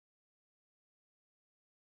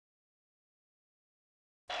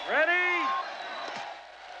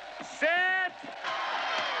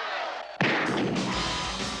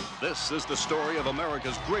This is the story of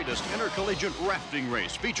America's greatest intercollegiate rafting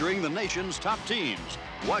race, featuring the nation's top teams.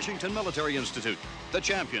 Washington Military Institute, the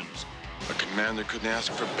champions. A commander couldn't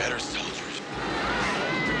ask for better soldiers.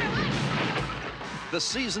 The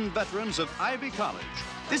seasoned veterans of Ivy College.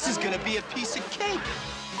 This is gonna be a piece of cake.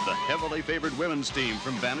 The heavily favored women's team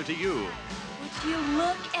from Vanity U. Would you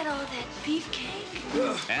look at all that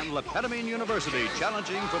beefcake? And Lepetamine University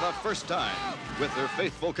challenging for the first time. With their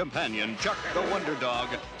faithful companion, Chuck the Wonder Dog,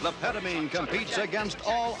 Lepetamine competes against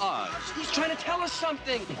all odds. He's trying to tell us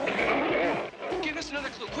something. Give us another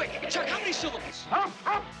clue, quick. Chuck, how many syllables?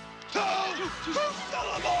 Two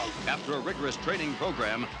syllables! After a rigorous training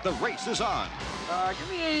program, the race is on. Give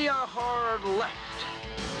me a hard left.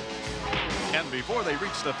 And before they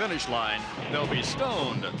reach the finish line, they'll be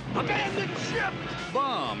stoned, Abandon ship!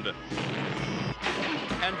 bombed,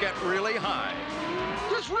 and get really high.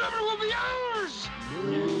 This river will be ours!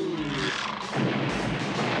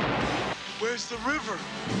 Where's the river?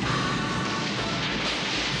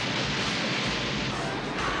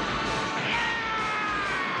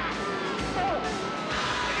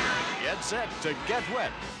 Get set to get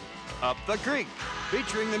wet. Up the creek,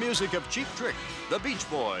 featuring the music of Cheap Trick, the Beach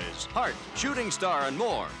Boys, Heart, Shooting Star, and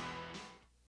more.